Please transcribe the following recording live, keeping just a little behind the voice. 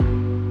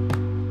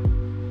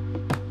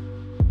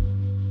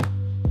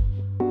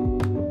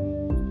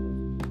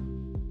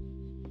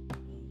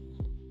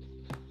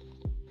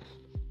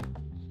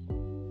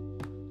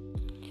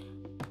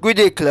Good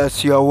day,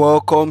 class. You are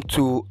welcome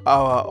to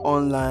our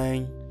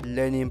online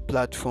learning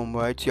platform,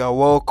 right? You are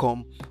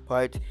welcome,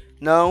 right?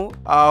 Now,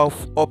 our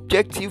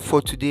objective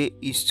for today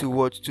is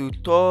to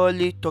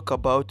thoroughly talk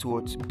about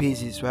what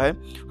basis, right?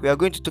 We are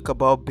going to talk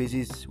about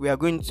basis. We are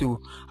going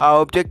to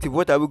our objective.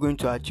 What are we going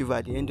to achieve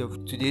at the end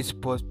of today's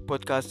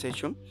podcast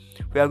session?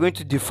 We are going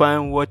to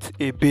define what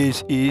a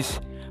base is.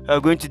 We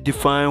are going to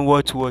define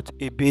what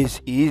a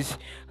base is.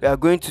 We are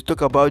going to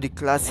talk about the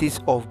classes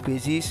of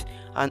bases,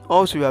 and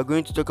also we are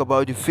going to talk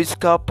about the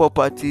physical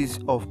properties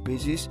of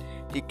bases,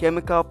 the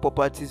chemical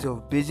properties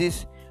of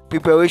bases,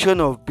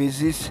 preparation of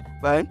bases,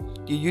 right?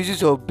 The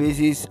uses of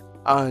bases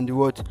and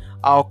what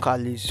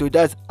alkalis. So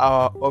that's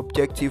our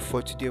objective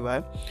for today,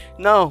 right?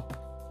 Now,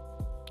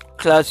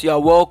 class, you are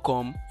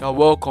welcome. You are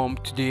welcome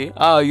today.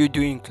 How are you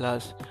doing,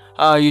 class?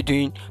 How are you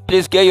doing?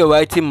 Please get your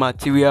writing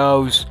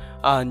materials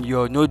and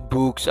your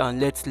notebooks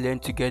and let's learn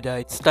together.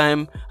 It's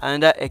time,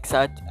 another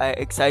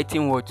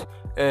exciting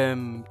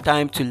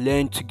time to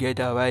learn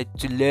together, right?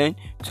 To learn,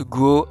 to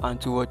grow,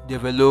 and to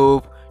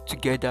develop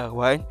together,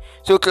 right?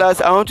 So, class,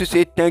 I want to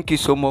say thank you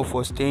so much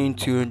for staying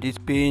tuned. It's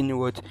been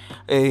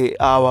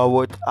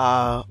our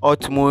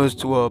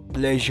utmost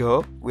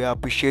pleasure. We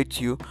appreciate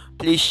you.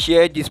 Please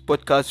share this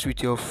podcast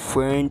with your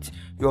friends,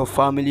 your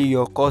family,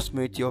 your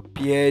classmates, your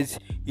peers,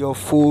 your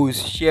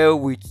foes. Share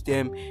with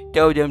them.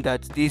 Tell them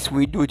that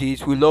we do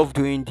this, we love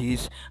doing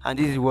this, and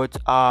this is what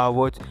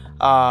our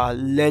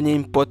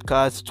learning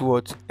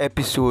podcast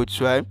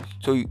episodes, right?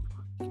 So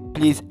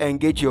please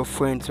engage your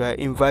friends, right?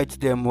 Invite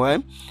them,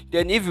 right?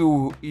 Then if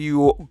you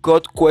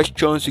got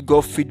questions, you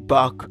got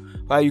feedback,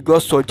 right? You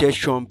got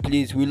suggestion,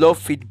 please, we love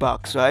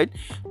feedbacks, right?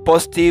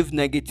 Positive,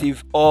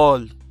 negative,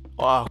 all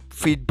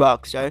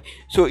feedbacks, right?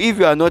 So if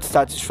you are not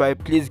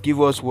satisfied, please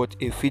give us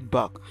a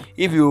feedback.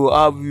 If you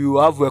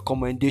have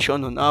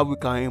recommendation on how we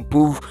can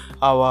improve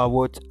our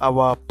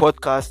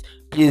podcast,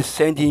 please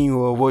send in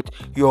your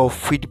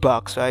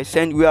feedbacks, right?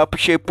 We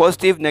appreciate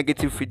positive,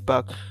 negative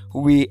feedback.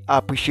 We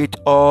appreciate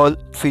all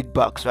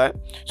feedbacks, right?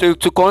 So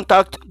to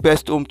contact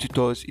Best Home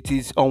Tutors, it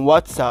is on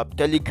WhatsApp,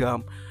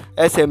 Telegram,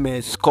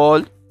 SMS,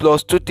 call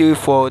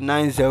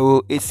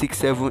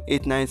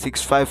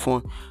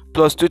 +2349086789651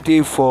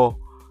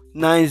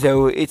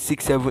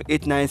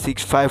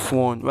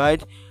 +2349086789651,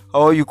 right?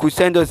 Or you could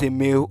send us a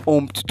mail,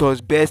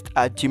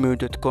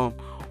 hometutorsbest@gmail.com.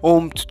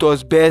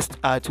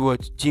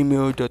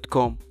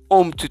 hometutorsbest@gmail.com.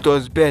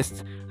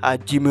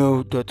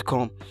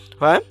 hometutorsbest@gmail.com,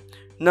 right?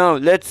 Now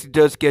let's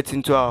just get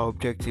into our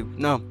objective.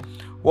 Now,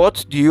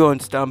 what do you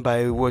understand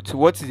by what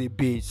is a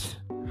base?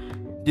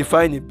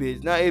 Define a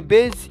base. Now, a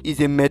base is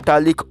a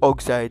metallic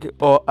oxide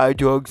or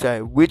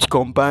hydroxide which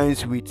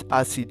combines with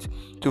acid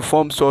to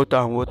form salt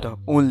and water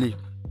only.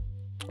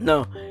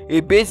 Now,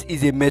 a base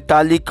is a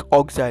metallic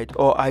oxide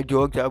or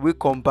hydroxide which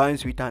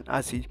combines with an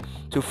acid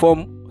to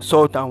form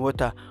salt and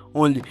water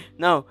only.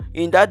 Now,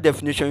 in that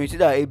definition, you see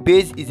that a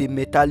base is a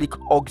metallic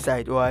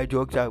oxide or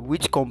hydroxide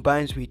which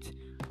combines with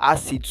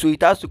acid. So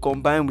it has to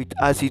combine with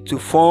acid to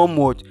form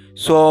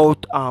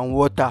salt and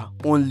water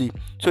only.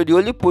 So the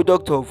only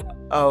product the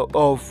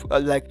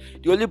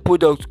only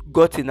product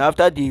gotten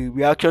after the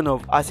reaction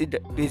of acid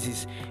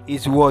bases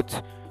is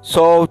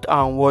salt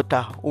and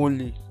water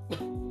only.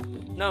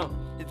 Now,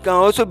 it can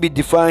also be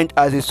defined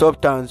as a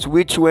substance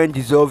which, when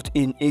dissolved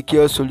in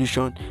aqueous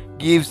solution,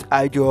 gives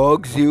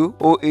hydroxyl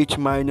OH-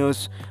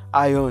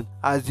 ion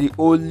as the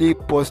only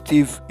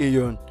positive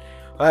ion.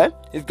 Right?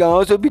 It can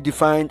also be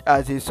defined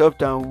as a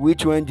substance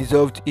which, when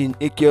dissolved in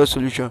aqueous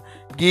solution,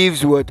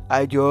 gives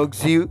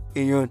hydroxyl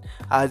ion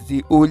as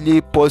the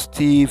only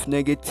positive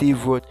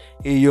negative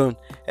ion.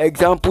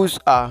 Examples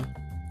are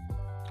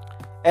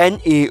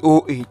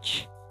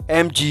NaOH,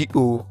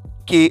 MgO,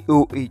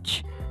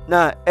 KOH.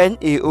 Now,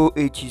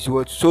 NaOH is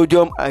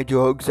sodium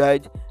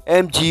hydroxide,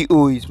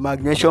 MgO is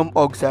magnesium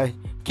oxide,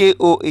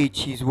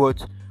 KOH is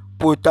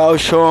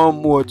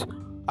potassium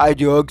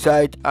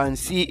hydroxide, and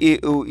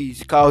CaO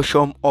is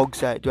calcium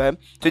oxide, right?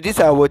 So these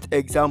are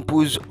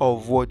examples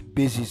of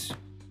bases.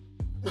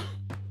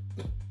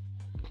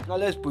 Now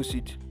let's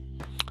proceed.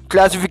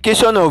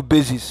 Classification of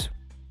bases.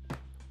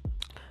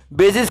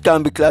 Bases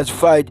can be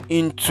classified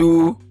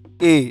into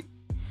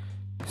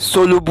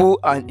soluble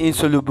and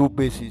insoluble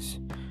bases.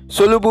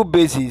 Soluble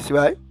bases,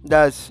 right?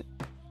 That's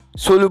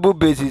soluble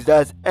bases.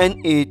 That's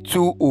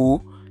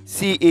Na2O,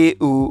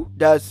 CaO.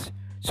 That's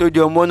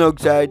sodium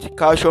monoxide,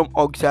 calcium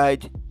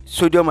oxide,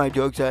 sodium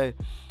hydroxide,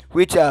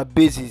 which are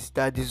bases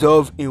that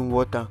dissolve in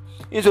water.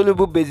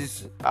 Insoluble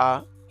bases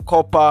are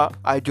copper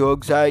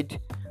hydroxide,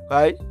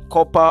 right?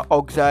 Copper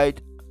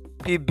oxide,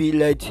 Pb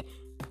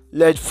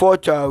lead 4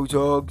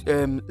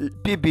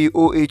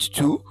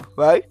 PbOH2,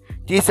 right?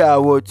 These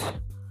are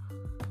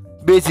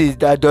bases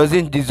that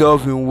doesn't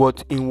dissolve in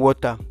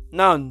water.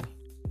 Now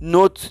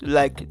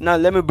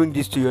let me bring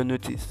this to your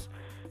notice.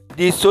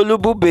 The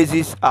soluble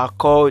bases are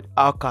called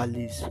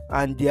alkalis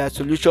and their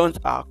solutions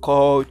are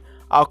called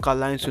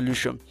alkaline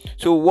solution.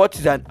 So what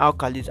is an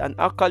alkalis? An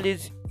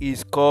alkalis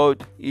is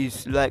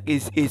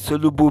a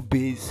soluble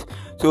base.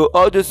 So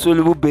all the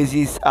soluble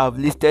bases I've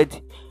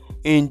listed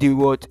in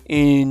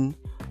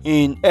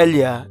in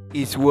earlier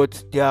is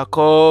what they are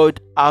called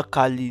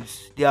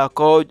alkalis. They are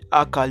called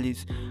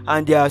alkalis,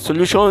 and their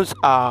solutions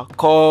are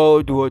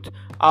called what?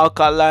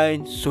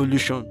 Alkaline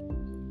solution.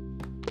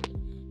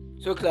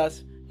 So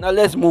class, now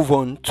let's move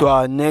on to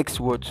our next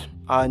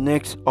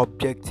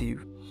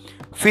objective.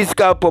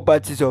 Physical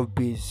properties of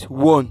base.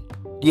 1.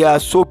 They are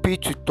soapy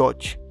to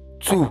touch.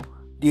 2.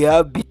 They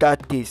have bitter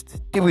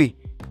taste. 3.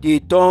 They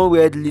turn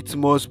red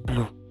litmus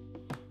blue.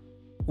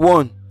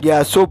 1. They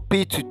are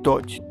soapy to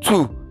touch.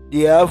 2.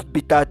 They have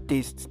bitter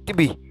taste.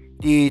 3.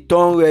 They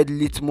turn red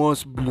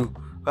litmus blue.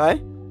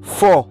 Right?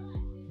 4.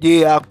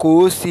 They are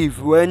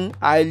corrosive when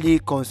highly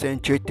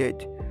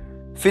concentrated.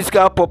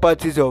 Physical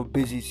properties of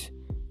bases.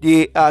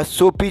 They are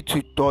soapy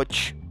to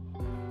touch.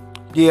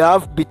 They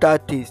have bitter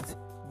taste.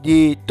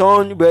 They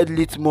turn red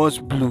litmus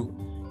blue.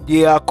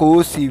 They are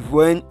corrosive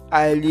when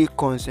highly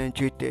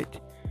concentrated.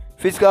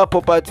 Physical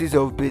properties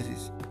of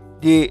bases.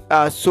 They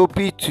are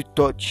soapy to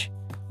touch.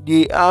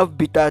 They have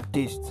bitter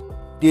taste.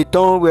 They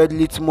turn red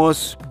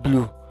litmus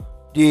blue.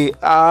 They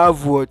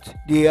have what?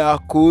 They are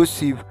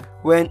corrosive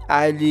when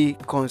highly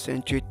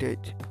concentrated.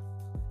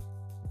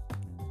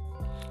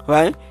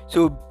 Right?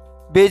 So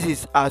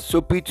bases are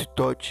soapy to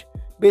touch.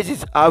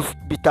 Bases have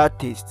bitter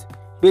taste.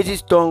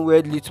 Bases turn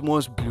red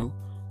litmus blue.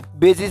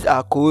 Bases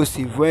are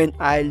corrosive when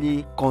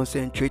highly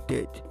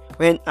concentrated.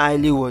 When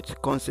highly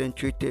what?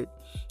 Concentrated.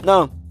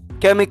 Now,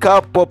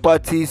 chemical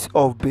properties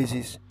of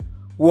bases.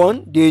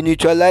 1. They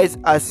neutralize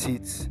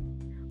acids.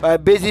 By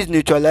bases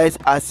neutralize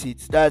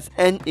acids, that's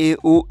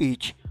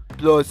NaOH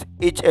plus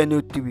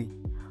HNO3.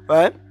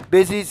 Right?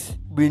 Bases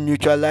will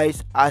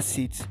neutralize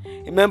acids.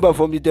 Remember,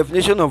 from the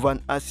definition of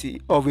an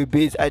acid of a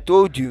base, I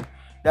told you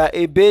that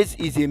a base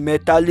is a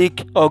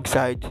metallic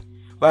oxide,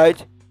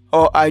 right,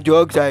 or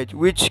hydroxide,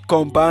 which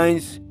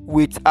combines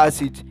with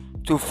acid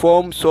to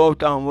form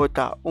salt and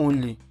water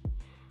only.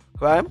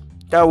 Right?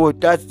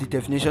 That's the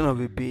definition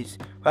of a base.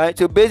 Right?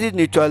 So bases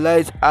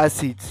neutralize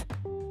acids,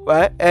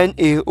 right?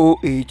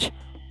 NaOH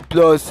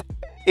plus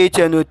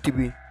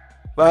HNO3,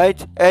 right?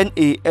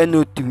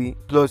 NaNO3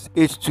 plus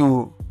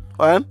H2O.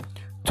 Right?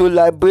 To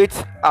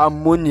liberate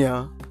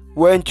ammonia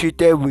when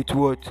treated with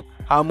what?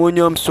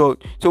 Ammonium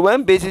salt. So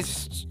when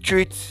bases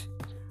treat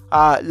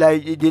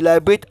like they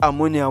liberate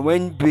ammonia,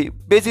 when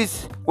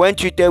bases when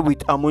treated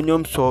with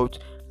ammonium salt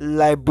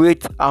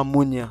liberate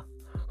ammonia.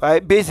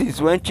 Right?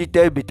 Bases when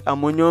treated with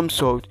ammonium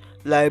salt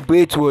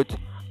liberate what?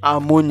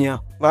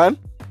 Ammonia. Right?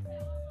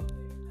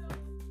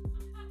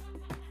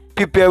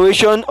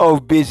 Preparation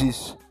of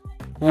bases.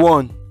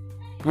 1.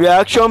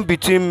 Reaction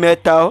between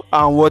metal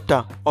and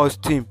water or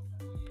steam.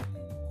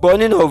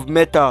 Burning of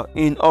metal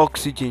in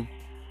oxygen.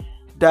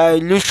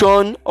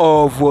 Dilution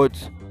of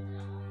what?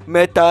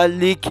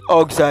 Metallic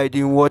oxide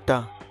in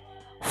water.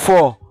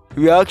 4.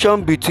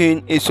 Reaction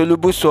between a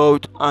soluble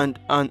salt and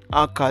an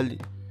alkali.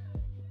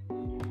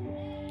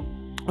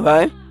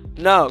 Right?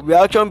 Now,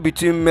 reaction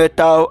between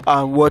metal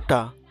and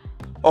water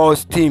or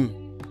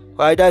steam.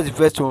 Right? That's the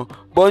first one.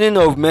 Burning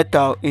of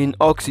metal in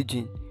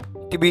oxygen.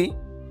 3.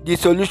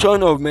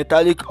 Dissolution of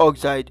metallic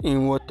oxide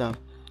in water.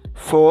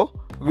 4.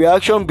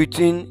 Reaction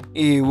between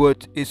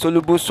a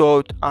soluble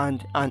salt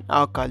and an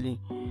alkali.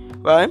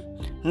 Right?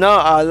 Now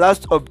our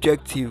last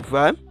objective,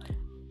 right?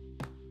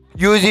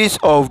 Uses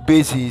of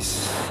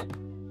bases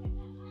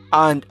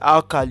and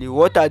alkali.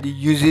 What are the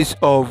uses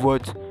of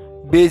what?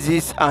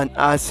 Bases and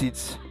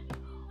acids.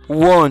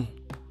 1.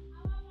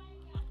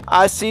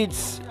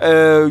 Acids,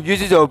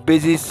 uses of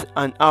bases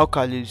and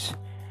alkalis.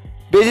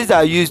 Bases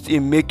are used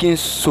in making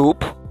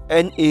soap,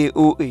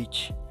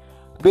 NaOH.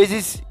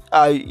 Bases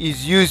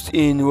is used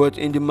in what?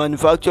 In the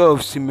manufacture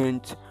of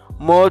cement,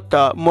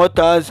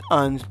 mortars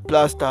and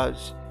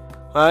plasters.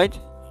 Right?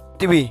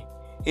 3.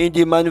 In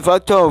the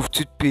manufacture of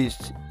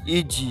toothpaste,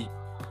 e.g.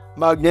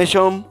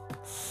 magnesium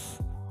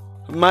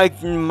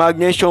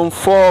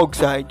 4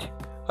 oxide.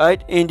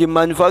 Right? In the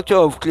manufacture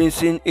of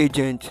cleansing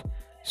agent,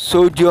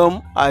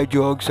 sodium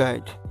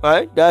hydroxide.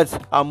 Right? That's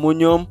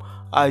ammonium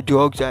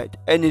hydroxide,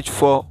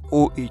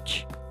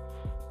 NH4OH.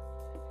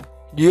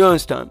 Do you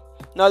understand?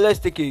 Now let's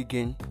take it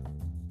again.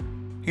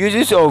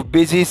 Uses of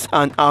bases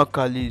and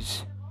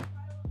alkalis.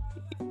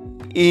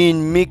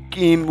 In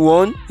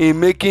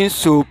making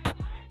soap,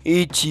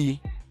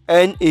 e.g.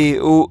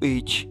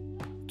 NaOH.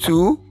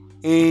 2.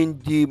 In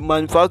the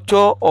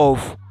manufacture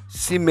of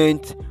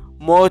cement,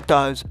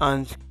 mortars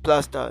and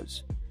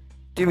plasters.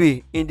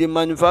 3. In the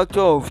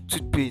manufacture of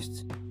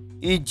toothpaste,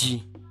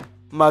 e.g.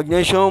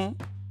 magnesium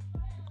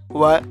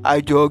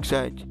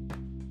hydroxide.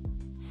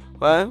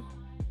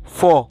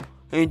 4.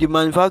 In the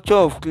manufacture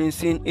of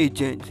cleansing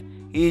agent,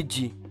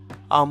 e.g.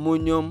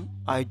 ammonium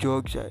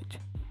hydroxide.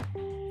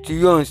 Do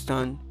you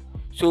understand?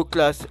 So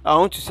class, I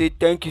want to say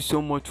thank you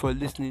so much for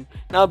listening.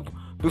 Now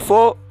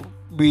before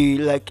we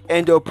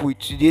end up with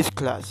today's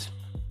class,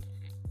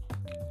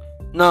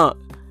 now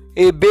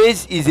a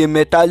base is a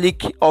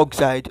metallic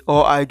oxide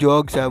or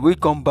hydroxide which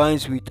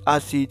combines with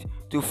acid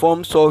to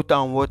form salt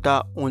and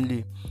water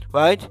only.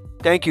 Right?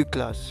 Thank you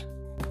class.